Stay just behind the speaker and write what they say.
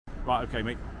Right, okay,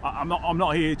 mate. I'm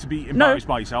not here to be embarrassed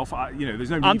by yourself. You know,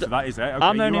 there's no need for that, is there? Okay,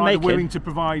 I'm only you're willing to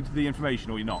provide the information,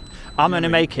 or you're not. I'm only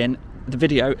making the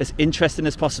video as interesting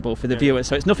as possible for the viewers,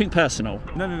 so it's nothing personal.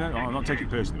 No, I'm not taking it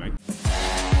personally, mate.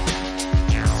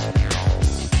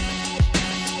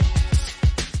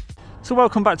 So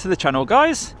welcome back to the channel,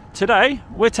 guys. Today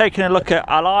we're taking a look at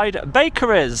Allied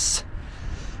Bakeries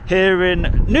here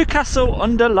in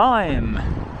Newcastle-under-Lyme,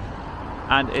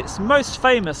 and it's most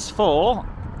famous for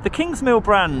the Kingsmill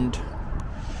brand,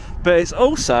 but it's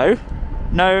also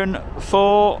known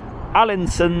for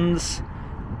Allinson's,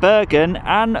 Bergen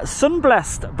and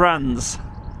Sunblessed brands.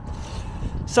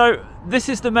 So this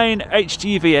is the main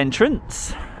HGV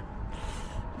entrance,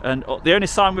 and the only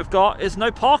sign we've got is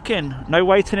no parking, no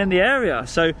waiting in the area.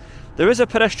 So there is a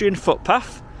pedestrian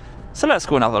footpath, so let's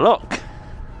go and have a look.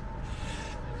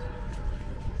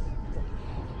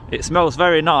 It smells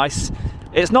very nice.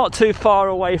 It's not too far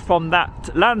away from that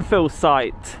landfill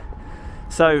site,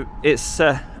 so it's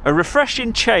a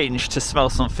refreshing change to smell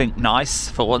something nice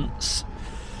for once.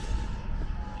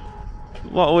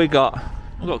 What have we got?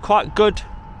 We've got quite good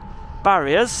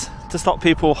barriers to stop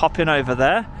people hopping over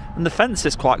there, and the fence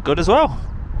is quite good as well.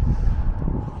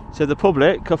 So the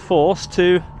public are forced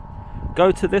to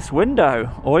go to this window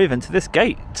or even to this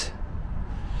gate.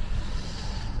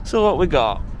 So what we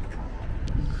got?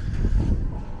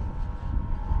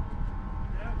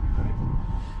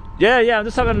 Yeah, I'm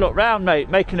just having a look round, mate,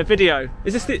 making a video.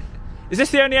 Is this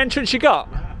the only entrance you got?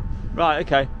 Yeah. Right,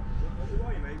 okay. Why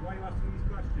are you asking these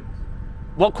questions?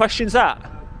 What question's that? Is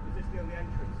this the only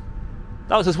entrance?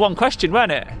 That was just one question,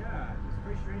 wasn't it? Yeah, it's a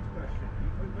very strange question.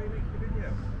 Why are you making a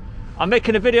video? I'm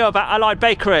making a video about Allied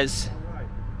Bakeries. Oh, right.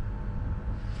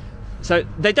 So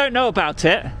they don't know about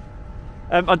it.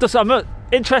 I'm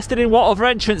interested in what other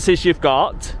entrances you've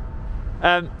got.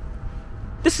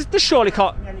 This surely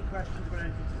can't. Any questions about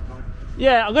entrances, Mike?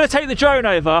 Yeah, I'm going to take the drone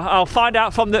over. I'll find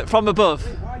out from above.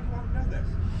 Wait, why do you want to know this?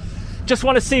 Just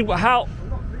want to see how. I'm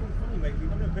not being funny, mate. We've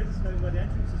got no business knowing where the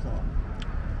entrances are.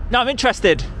 No, I'm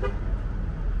interested.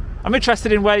 I'm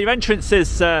interested in where your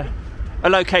entrances are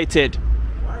located.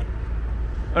 Why?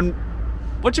 And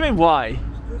what do you mean, why?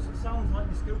 Because it sounds like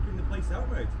you're scoping the place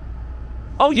out, mate.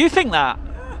 Oh, you think that?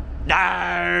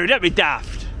 Yeah. No, don't be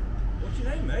daft. What's your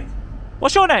name, mate?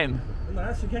 What's your name? I'm not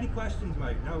asking any questions,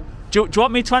 mate. No. Do you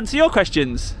want me to answer your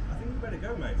questions? I think you better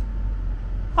go, mate.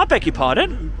 I beg your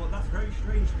pardon. Rude, but that's very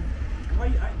strange.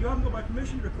 Wait, you haven't got my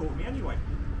permission to record me anyway.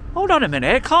 Hold on a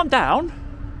minute, calm down.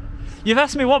 You've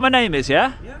asked me what my name is,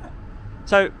 yeah? Yeah.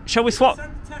 So, shall we swap?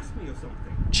 Test me or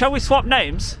something. Shall we swap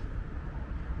names?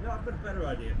 No, I've got a better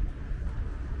idea.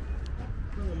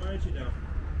 I'm going to manage it now.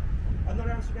 I'm not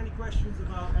answering any questions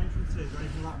about entrances or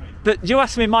anything like that, mate. But you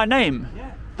asked me my name.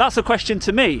 Yeah. That's a question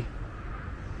to me.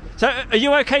 So, are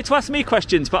you okay to ask me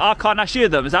questions, but I can't ask you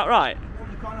them? Is that right?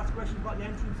 Well, you can't ask questions about the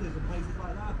entrances and places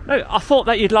like that. No, I thought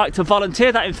that you'd like to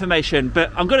volunteer that information,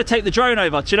 but I'm going to take the drone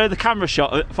over. Do you know the camera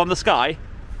shot from the sky?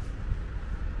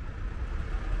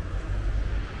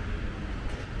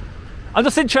 I'm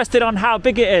just interested on how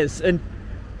big it is, and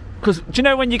because do you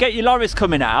know when you get your lorries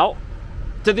coming out,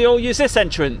 do they all use this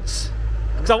entrance?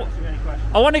 Because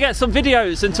I want to get some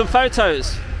videos and some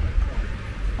photos.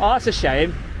 Oh, that's a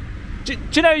shame. Do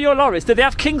you know your lorries? Do they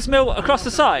have Kingsmill across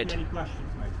the side? Any questions,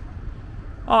 mate?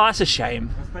 Oh, that's a shame.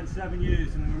 I spent 7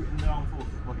 years in the armed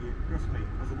forces, but you trust me,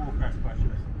 as a warfare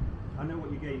specialist. I know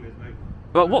what your game is, mate.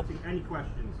 But what? Any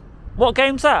questions? What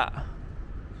game's that?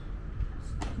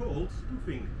 It's called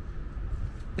spoofing.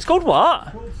 It's called what?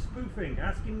 It's called spoofing.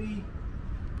 Asking me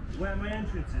where my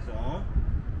entrances are,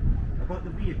 about the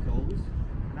vehicles,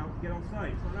 and how to get on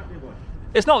site. It's not that big one.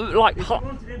 It's not like if you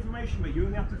wanted information, mate, you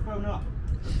only have to phone up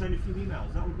and send a few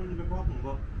emails. That would run into a problem.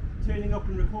 But turning up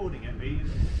and recording at me.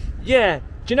 Yeah.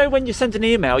 Do you know when you send an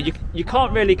email, you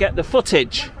can't really get the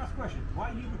footage? First question: why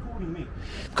are you recording me?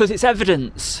 Because it's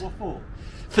evidence. What for?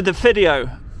 For the video.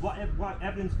 What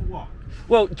evidence for what?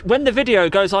 Well, when the video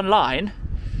goes online,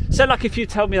 so like if you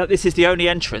tell me that this is the only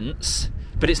entrance,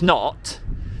 but it's not,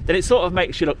 then it sort of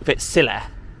makes you look a bit silly.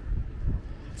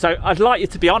 So I'd like you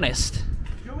to be honest. Do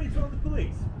you want me to phone the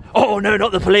police? Oh no,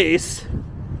 not the police.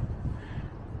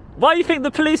 Why do you think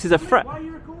the police is a threat? Why are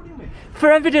you recording me?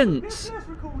 For evidence. Who's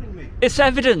recording me? It's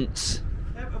evidence.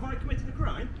 Have I committed a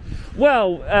crime?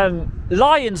 Well,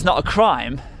 lying's not a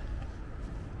crime.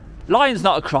 Lying's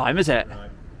not a crime, is it? Right.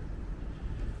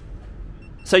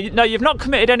 So no, you've not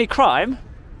committed any crime.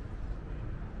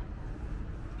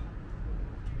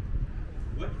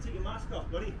 Why don't you take your mask off,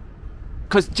 buddy?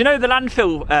 Because do you know the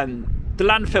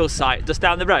landfill site just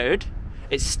down the road?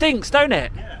 It stinks, don't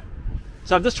it? Yeah.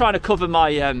 So I'm just trying to cover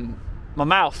my my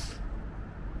mouth.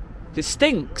 It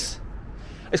stinks.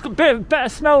 It's got a bit better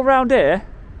smell around here.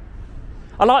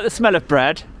 I like the smell of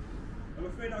bread. I'm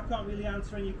afraid I can't really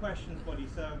answer any questions, buddy,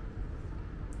 so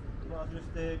I'll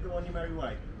just go on your merry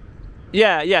way.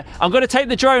 Yeah, yeah. I'm going to take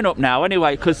the drone up now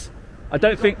anyway, because I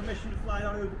don't think... permission to fly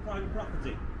that over private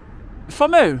property?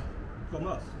 From who? From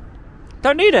us.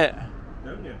 Don't need it.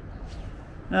 Don't you?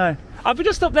 No. I'll be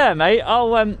just up there, mate.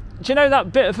 I'll, do you know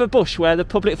that bit of a bush where the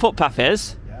public footpath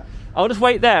is? Yeah. I'll just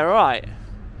wait there, alright?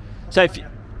 So if you...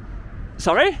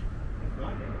 Sorry?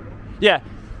 Yeah.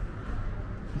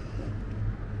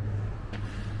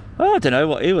 Oh, I don't know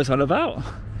what he was on about.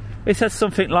 He said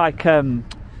something like,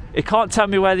 he can't tell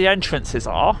me where the entrances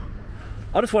are.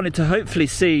 I just wanted to hopefully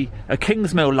see a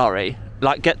Kingsmill lorry,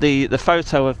 like get the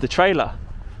photo of the trailer.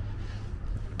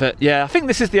 But yeah, I think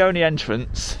this is the only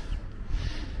entrance.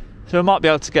 So I might be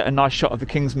able to get a nice shot of the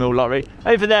Kingsmill lorry.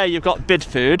 Over there you've got bid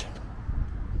food.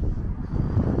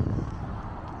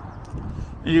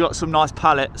 You've got some nice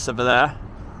pallets over there.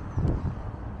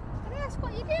 Can I ask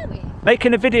what you're doing?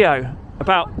 Making a video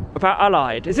about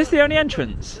Allied. Is this the only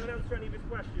entrance? Don't answer any of his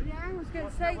questions. Yeah, I was going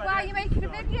to say, why are you making a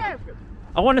video?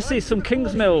 I want to see some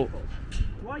Kingsmill.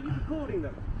 Why are you recording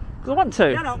them? Because I want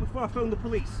to. Get out before I phone the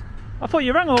police. I thought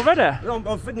you rang already. I'm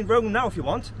freaking rolling now if you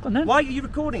want. Go on then. Why are you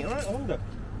recording it? Alright, hold up.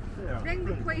 Ring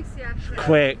the police, yeah.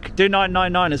 Quick, do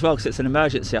 999 as well because it's an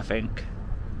emergency, I think.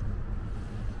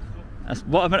 That's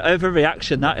what of an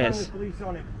overreaction that is. The police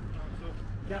on him.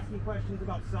 He asked me questions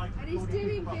about site. And he's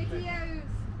doing videos.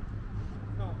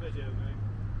 Not video,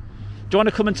 mate. Do you want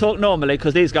to come and talk normally?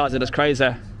 Because these guys are just crazy.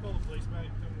 Call the police, mate.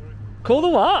 Don't worry. Call the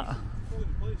what? Call the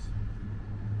police.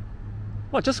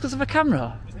 What, just because of a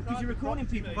camera? Because you're recording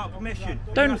people without permission.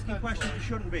 Don't- You're asking questions you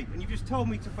shouldn't be. And you've just told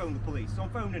me to phone the police, so I'm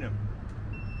phoning them.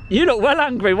 You look well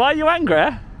angry. Why are you angry?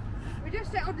 We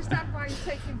just don't understand why you're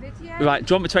taking videos. Right,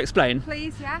 do you want me to explain?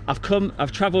 Please, yeah.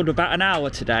 I've travelled about an hour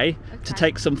today to Okay.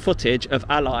 take some footage of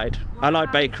Allied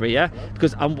Bakery, yeah?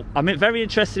 Because I'm very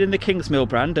interested in the Kingsmill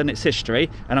brand and its history,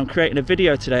 and I'm creating a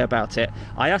video today about it.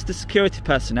 I asked the security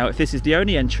personnel if this is the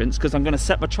only entrance, because I'm going to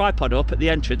set my tripod up at the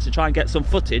entrance to try and get some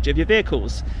footage of your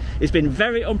vehicles. It's been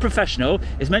very unprofessional.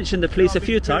 It's mentioned the police a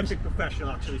few times.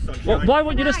 Professional, actually, sunshine. Well, why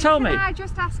won't you just tell me? Can I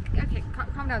just ask, okay,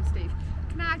 calm down, Steve.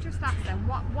 Can I just ask them,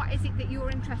 what is it that you're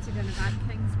interested in about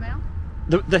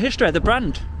Kingsmill? The history of the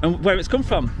brand and where it's come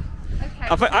from.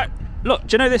 Okay. Look,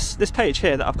 do you know this page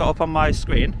here that I've got up on my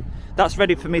screen? That's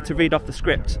ready for me to read off the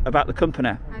script about the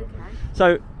company.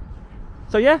 Okay.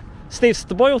 So yeah, Steve's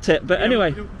spoiled it, but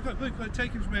anyway.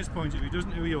 Take him from his point of view, he doesn't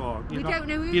know who you are. We don't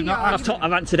know who you are.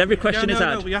 I've answered every question he's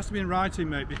had. No, he has to be in writing,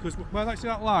 mate, because, well, actually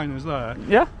that line is there.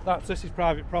 Yeah? This is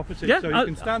private property, Yeah, so you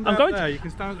can stand I'm out going there, to. you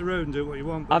can stand at the road and do what you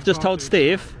want. but I've you just can't told do-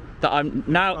 Steve that I'm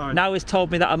now he's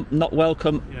told me that I'm not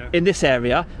welcome Yeah. in this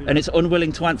area, Yeah. and it's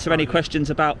unwilling to answer any Right. questions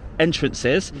about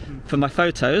entrances for my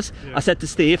photos. Yeah. I said to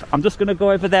Steve, I'm just going to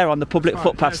go over there on the public Right,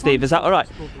 footpath, yeah, Steve. Is that all right?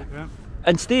 it's public, yeah.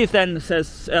 And Steve then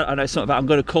says, I know something about I'm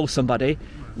going to call somebody.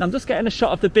 And I'm just getting a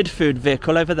shot of the bid food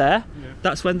vehicle over there. Yeah.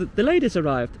 That's when the ladies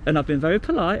arrived, and I've been very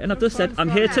polite, and I've just That's said fine,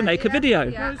 I'm here it's to fine. make a Yeah, video.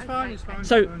 yeah. No, it's fine, it's fine.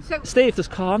 So, it's fine. So- Steve, just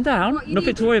calm down. What you Nothing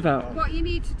need to worry about. What you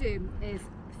need to do is,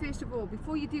 first of all,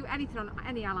 before you do anything on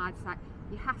any Allied site,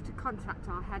 you have to contact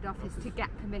our head office to get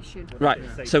permission. Right,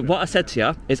 so what I said to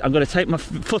you is I'm going to take my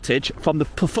footage from the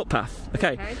footpath.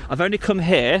 Okay. Okay. I've only come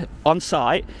here on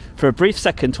site for a brief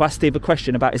second to ask Steve a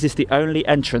question about is this the only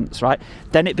entrance, right?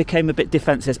 Then it became a bit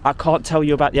defensive. I can't tell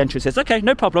you about the entrances. Okay,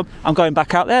 no problem. I'm going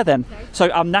back out there then. Okay.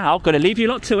 So I'm now going to leave you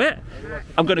lot to it. Right.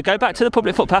 I'm going to go back to the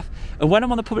public footpath, and when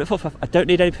I'm on the public footpath, I don't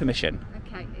need any permission.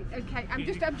 Okay.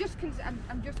 I'm just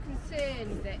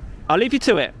concerned that I'll leave you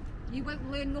to it. you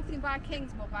won't learn nothing by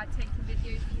Kingsmill by taking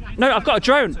videos. From that. No, I've got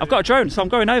a drone, so I'm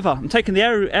going over. I'm taking the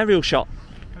aerial shot.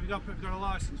 Have you got a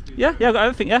licence? for you? Yeah, I've got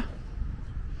everything, yeah.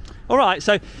 All right,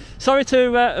 so sorry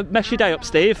to mess your day up,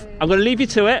 Steve. I'm going to leave you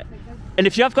to it. And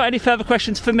if you have got any further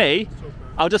questions for me,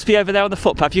 I'll just be over there on the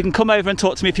footpath. You can come over and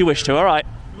talk to me if you wish to, all right?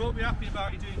 We won't be happy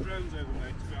about you doing drones over,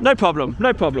 mate. to be honest. No problem,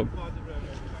 no problem. Fly the drone over.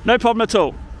 No problem at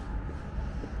all.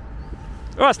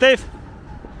 All right, Steve.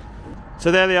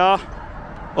 So there they are,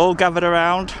 all gathered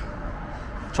around,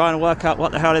 trying to work out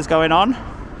what the hell is going on.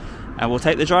 And we'll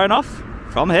take the drone off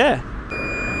from here.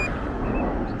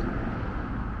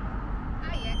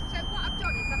 So what I've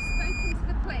done is I've spoken to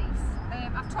the police.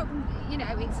 I've told them, you know,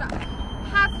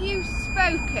 have you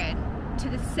spoken to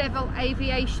the Civil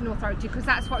Aviation Authority? Because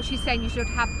that's what she's saying, you should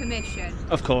have permission.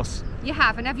 Of course. You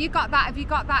have, and have you got that? Have you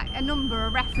got that a number,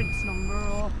 a reference number,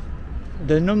 or?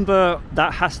 The number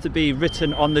that has to be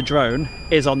written on the drone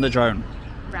is on the drone.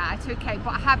 Right, okay,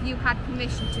 but have you had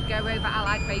permission to go over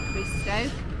Allied Bakeries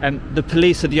Stoke? The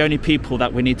police are the only people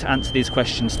that we need to answer these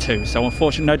questions to. So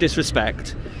unfortunately, no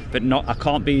disrespect, but I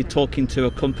can't be talking to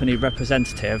a company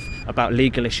representative about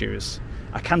legal issues.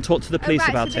 I can talk to the police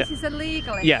about it. So this is a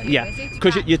legal issue, yeah,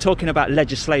 because you're talking about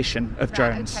legislation of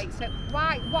drones. Okay, so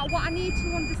what I need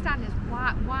to understand is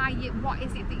what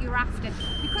is it that you're after?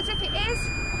 Because if it is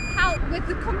help with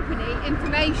the company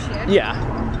information. Yeah.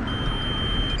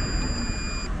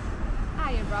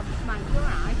 Hiya, Rob, man, you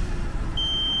alright?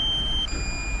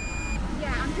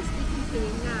 Yeah, I'm just speaking to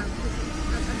him now because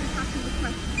I'm just asking the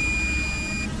question.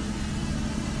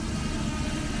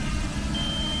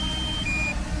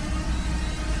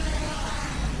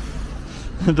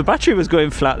 The battery was going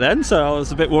flat then, so I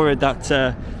was a bit worried that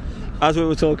as we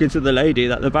were talking to the lady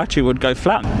that the battery would go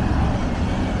flat.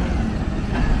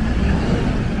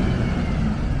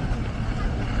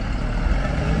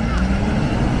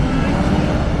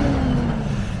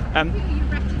 Who are you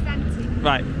representing?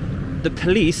 Right, the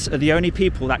police are the only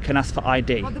people that can ask for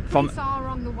ID. Well, the police are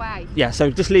on the way. Yeah,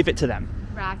 so just leave it to them.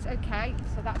 Right, okay,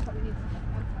 so that's what we need to do.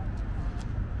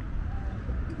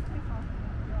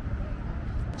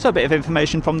 So a bit of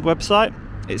information from the website.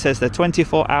 It says they're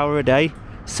 24 hour a day,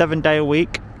 7 day a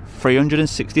week,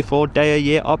 364 day a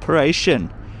year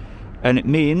operation. And it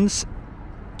means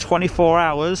 24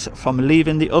 hours from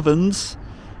leaving the ovens,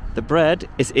 the bread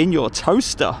is in your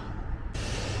toaster.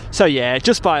 So yeah,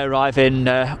 just by arriving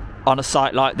on a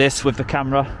site like this with the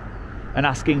camera and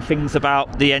asking things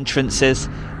about the entrances,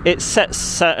 it sets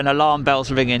certain alarm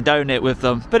bells ringing, don't it, with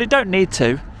them? But it don't need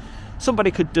to.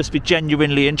 Somebody could just be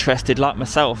genuinely interested, like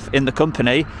myself, in the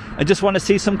company and just want to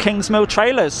see some Kingsmill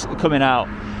trailers coming out.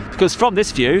 Because from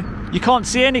this view, you can't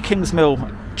see any Kingsmill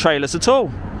trailers at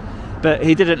all. But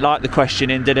he didn't like the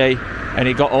questioning, did he? And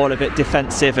he got all a bit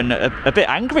defensive and a bit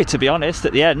angry, to be honest,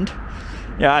 at the end.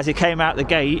 Yeah, as he came out the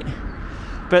gate.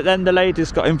 But then the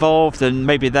ladies got involved and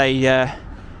maybe they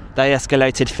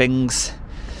escalated things.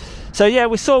 So yeah,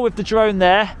 we saw with the drone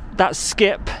there, that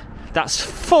skip, that's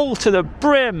full to the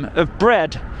brim of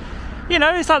bread. You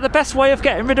know, is that the best way of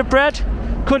getting rid of bread?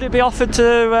 Could it be offered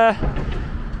to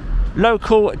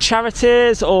local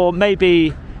charities or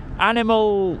maybe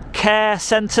animal care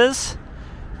centres?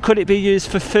 Could it be used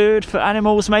for food for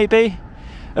animals maybe?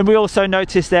 And we also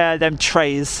noticed there them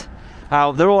trays,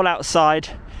 how they're all outside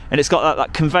and it's got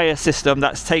that conveyor system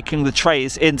that's taking the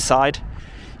trays inside.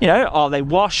 You know, are they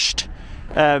washed?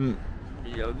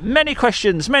 Many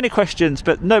questions,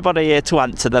 but nobody here to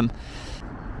answer them.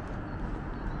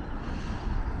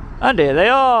 And here they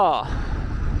are.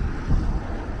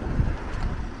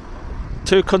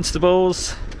 Two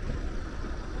constables.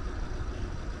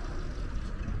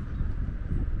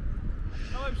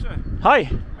 Hello, sir. Hi.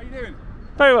 How you doing?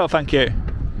 Very well, thank you.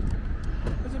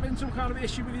 Has there been some kind of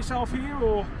issue with yourself here,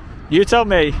 or? You tell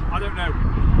me. I don't know.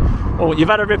 Oh, you've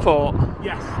had a report?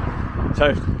 Yes.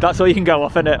 So that's all you can go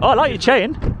off, isn't it? Oh, I like your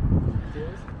chain.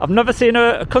 Cheers. I've never seen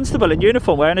a constable in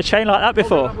uniform wearing a chain like that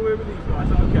before. Have a word with these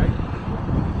guys. Okay.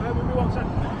 With me 1 second.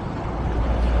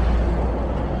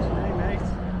 What's your name,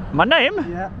 mate? My name?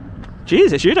 Yeah.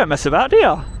 Jesus, you don't mess about, do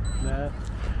you? No.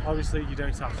 Obviously, you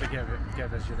don't have to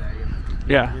give us your name.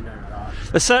 Yeah. You know that.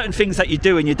 There's certain things that you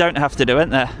do and you don't have to do,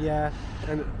 aren't there? Yeah.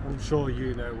 And I'm sure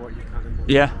you know what you can and what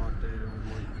Yeah. you can't do and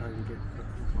what you can and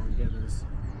can't give us.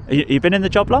 You been in the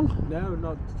job long? No,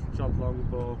 not job long,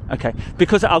 but... Okay,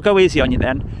 because I'll go easy on you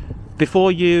then.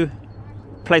 Before you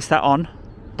place that on,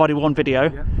 body worn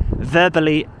video, Yeah.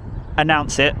 verbally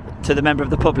announce it to the member of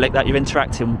the public that you're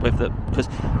interacting with them. Because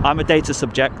I'm a data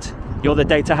subject, you're the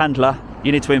data handler,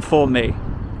 you need to inform me.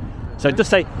 So just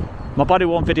say, my body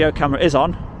worn video camera is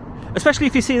on, especially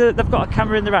if you see that they've got a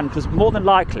camera in their hand, because more than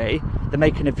likely they're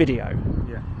making a video.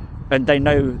 Yeah. And they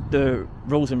know the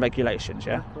rules and regulations,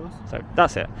 yeah? Of course. So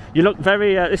that's it. You look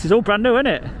very, this is all brand new, isn't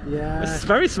it? Yeah. It's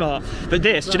very smart. But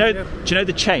this, do you know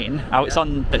the chain, how it's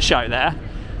on the show there?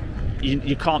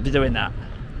 You can't be doing that.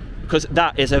 Because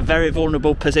that is a very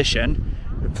vulnerable position.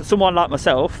 For someone like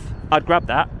myself, I'd grab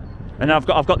that and I've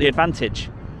got the advantage.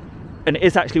 And it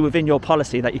is actually within your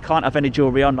policy that you can't have any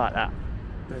jewellery on like that.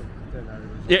 Don't know.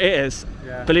 It is,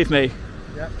 Yeah. believe me.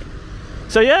 Yeah.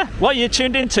 So yeah, what you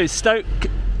tuned into, Stoke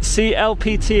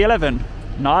CLPT 11.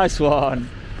 Nice one.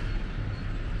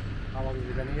 How long have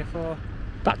you been here for?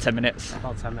 About 10 minutes.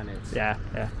 About 10 minutes. Yeah.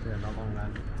 Yeah, not long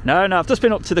then. No, I've just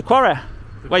been up to the quarry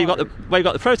where you got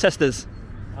the protesters.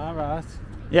 Alright.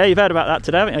 Yeah, you've heard about that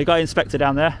today, haven't you? You got an inspector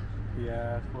down there.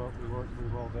 Yeah, well,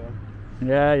 we've all done.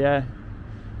 Yeah.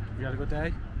 You had a good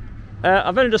day?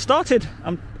 I've only just started.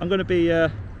 I'm going to be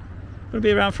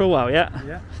around for a while. Yeah.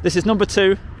 Yeah. This is number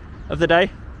 2 of the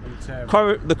day.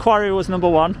 The quarry was number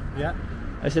 1. Yeah.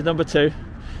 This is number 2.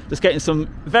 Just getting some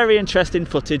very interesting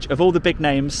footage of all the big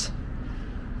names.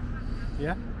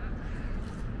 Yeah.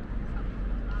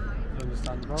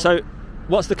 Understandable. So,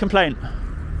 what's the complaint?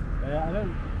 I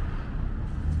don't.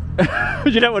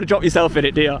 You don't want to drop yourself in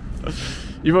it, do you?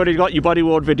 You've already got your body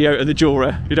worn video and the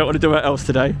jewellery. You don't want to do it else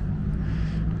today.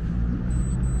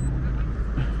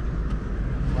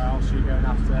 Where else are you going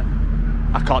after?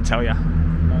 I can't tell you.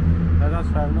 No, that's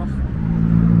fair enough.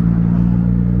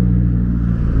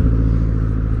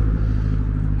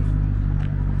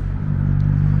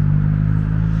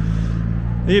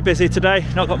 Are you busy today?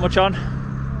 Not got much on?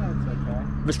 Yeah, it's okay.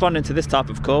 Responding to this type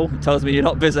of call tells me you're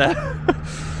not busy.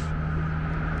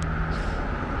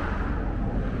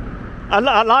 I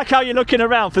like how you're looking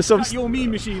around for some. Is that your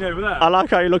meme machine over there? I like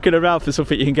how you're looking around for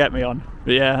something you can get me on.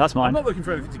 But yeah, that's mine. I'm not looking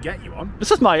for anything to get you on.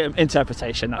 This is my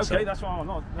interpretation. That's Okay, all. that's why I'm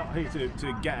not here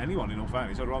to get anyone. In all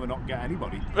fairness, I'd rather not get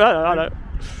anybody. I know.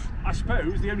 I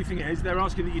suppose the only thing is they're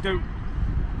asking that you don't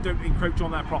encroach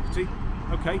on their property.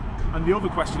 Okay. And the other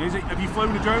question is, have you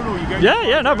flown a drone or are you going?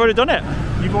 Yeah, no, I've already done it.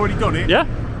 You've already done it. Yeah.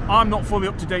 I'm not fully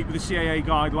up to date with the CAA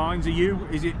guidelines. Are you?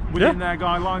 Is it within their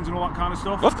guidelines and all that kind of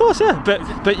stuff? Of course, yeah.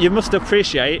 But you must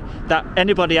appreciate that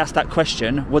anybody asked that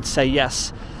question would say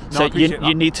yes. No, So I appreciate that.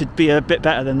 you need to be a bit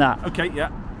better than that. Okay,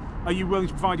 yeah. Are you willing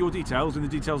to provide your details and the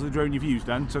details of the drone you've used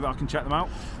then, so that I can check them out?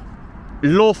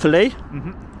 Lawfully,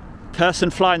 person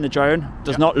flying the drone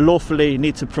does not lawfully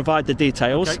need to provide the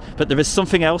details, Okay. but there is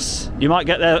something else. You might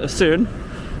get there soon.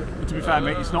 To be fair,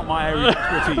 mate, it's not my area of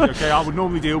expertise, okay? I would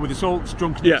normally deal with assaults,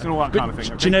 drunkenness and all that But kind of thing,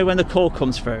 okay? do you know when the call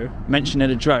comes through, mentioning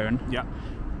a drone, Yeah.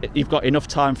 you've got enough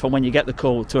time from when you get the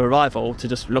call to arrival to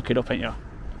just look it up, ain't you?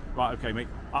 Right, okay, mate.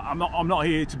 I'm not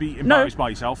here to be embarrassed by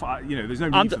yourself. There's no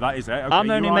need for that, is there? Okay, I'm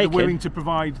only you're either making- willing to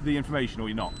provide the information or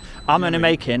you're not. I'm You know only what I mean?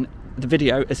 making the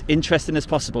video as interesting as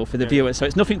possible for the viewers, so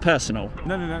it's nothing personal.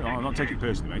 No, I'm not taking it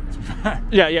personally, mate. To be fair.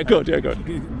 Yeah, good.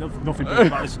 Nothing personal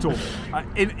about this at all.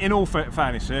 In all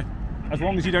fairness, sir, as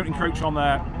long as you don't encroach on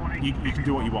there, you can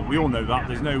do what you want. We all know that.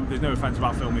 There's no offence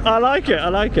about filming. I like it.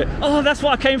 Oh, that's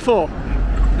what I came for.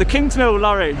 The Kingsmill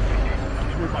lorry.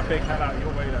 Move my big head out your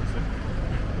way then, sir.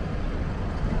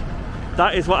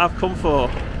 That is what I've come for.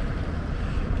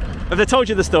 Have they told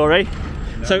you the story?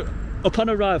 No. So, upon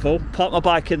arrival, parked my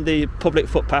bike in the public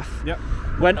footpath. Yep.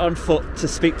 Went on foot to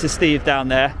speak to Steve down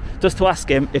there, just to ask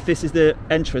him if this is the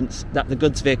entrance that the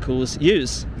goods vehicles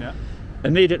use. Yeah.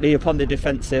 Immediately upon the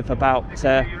defensive about,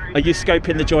 are you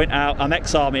scoping the joint out? I'm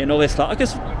ex-army and all this. I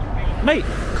guess, mate,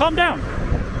 calm down.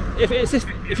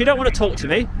 If you don't want to talk to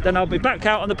me, then I'll be back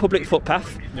out on the public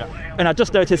footpath. Yeah. And I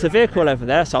just noticed a vehicle over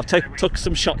there, so I've took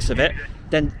some shots of it.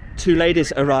 Then 2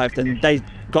 ladies arrived and they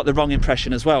got the wrong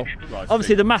impression as well. Right,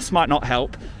 Obviously the mass might not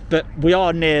help, but we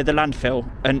are near the landfill,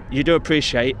 and you do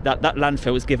appreciate that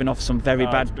landfill is giving off some very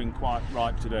bad. It's been quite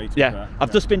ripe today. To be Yeah, fair.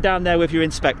 I've just been down there with your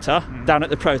inspector, down at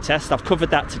the protest. I've covered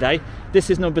that today. This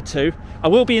is number 2. I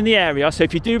will be in the area, so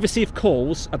if you do receive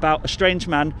calls about a strange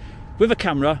man with a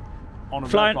camera, on a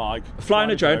flying bike,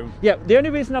 a drone. Yeah, the only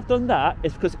reason I've done that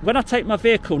is because when I take my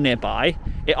vehicle nearby,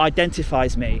 it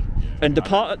identifies me. And the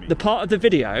part of the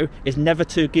video is never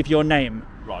to give your name.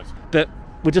 Right. But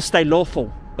we'll just stay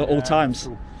lawful at all times.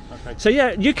 Cool. Okay. So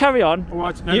yeah, you carry on. All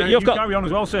right. No, you've you got, carry on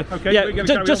as well, sir. Okay. yeah, we're gonna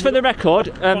carry just on for the with record,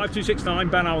 5269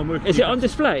 Ben Allen working. is it on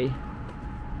display?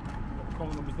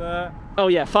 Column numbers there. Oh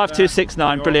yeah,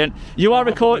 5269, There. brilliant. You are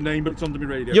recording. Name, but it's under my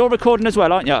radio. You're recording as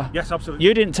well, aren't you? Yes, absolutely.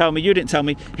 You didn't tell me.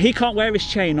 He can't wear his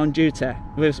chain on duty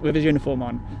with his uniform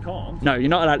on. You can't. No, you're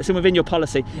not allowed. It's within your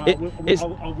policy.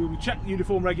 Well, we'll check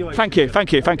uniform regulations. Thank you.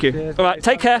 Cheers, All right, mate.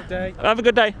 take care. Have a good day. Have a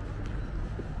good day.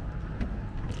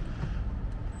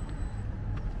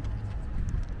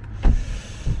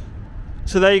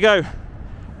 So there you go.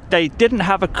 They didn't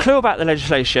have a clue about the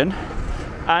legislation,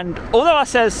 and although I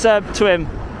says to him,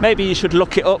 maybe you should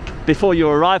look it up before you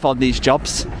arrive on these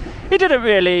jobs, he didn't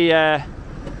really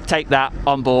take that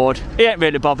on board. He ain't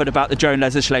really bothered about the drone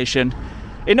legislation.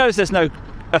 He knows there's no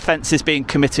offences being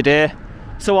committed here,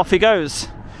 so off he goes.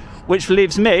 Which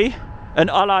leaves me and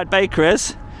Allied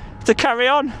Bakeries to carry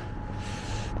on.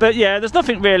 But yeah, there's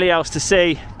nothing really else to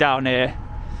see down here.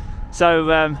 So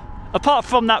apart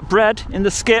from that bread in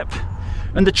the skip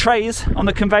and the trays on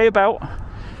the conveyor belt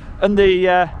and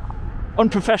the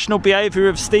unprofessional behaviour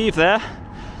of Steve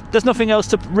there's nothing else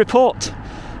to report.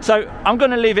 So I'm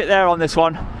going to leave it there on this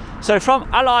one. So from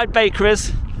Allied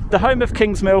Bakeries, the home of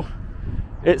Kingsmill,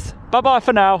 it's bye-bye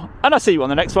for now, and I'll see you on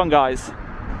the next one, guys.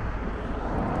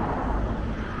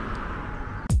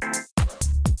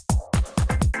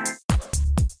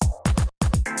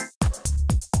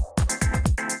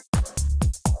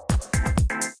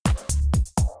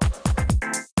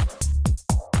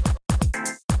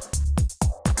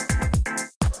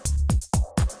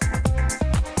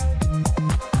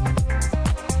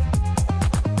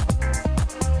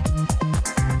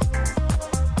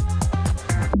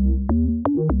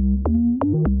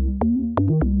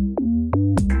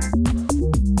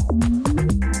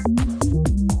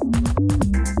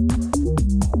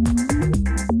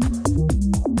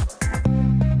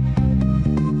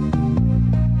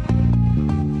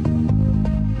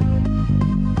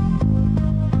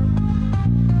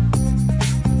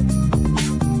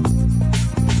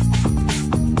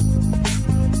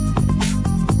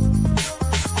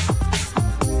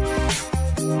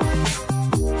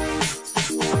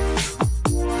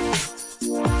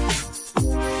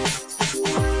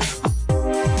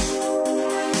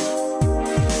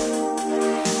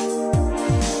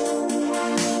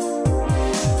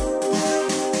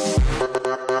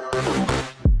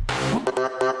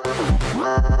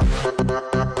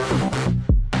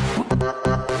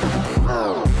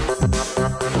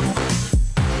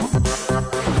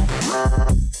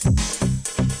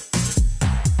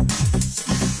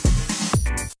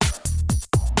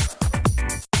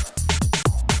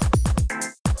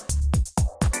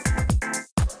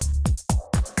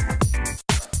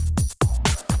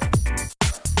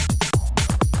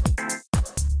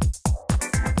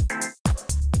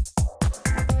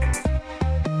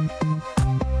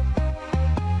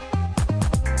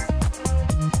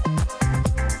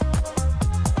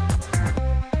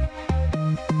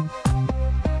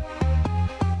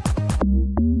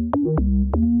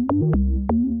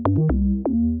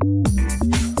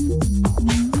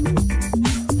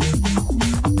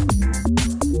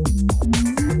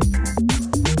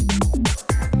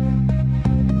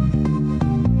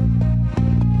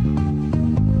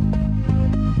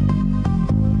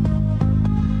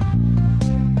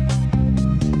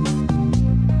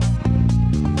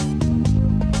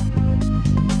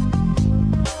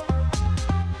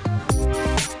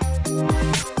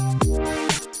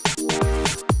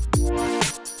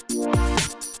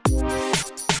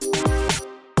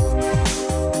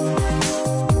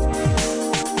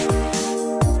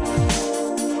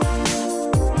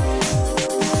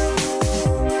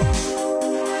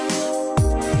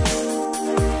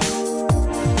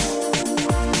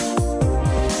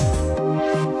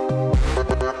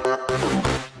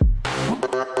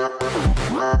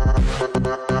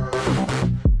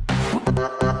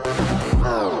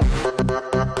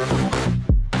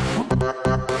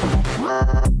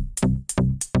 Bye.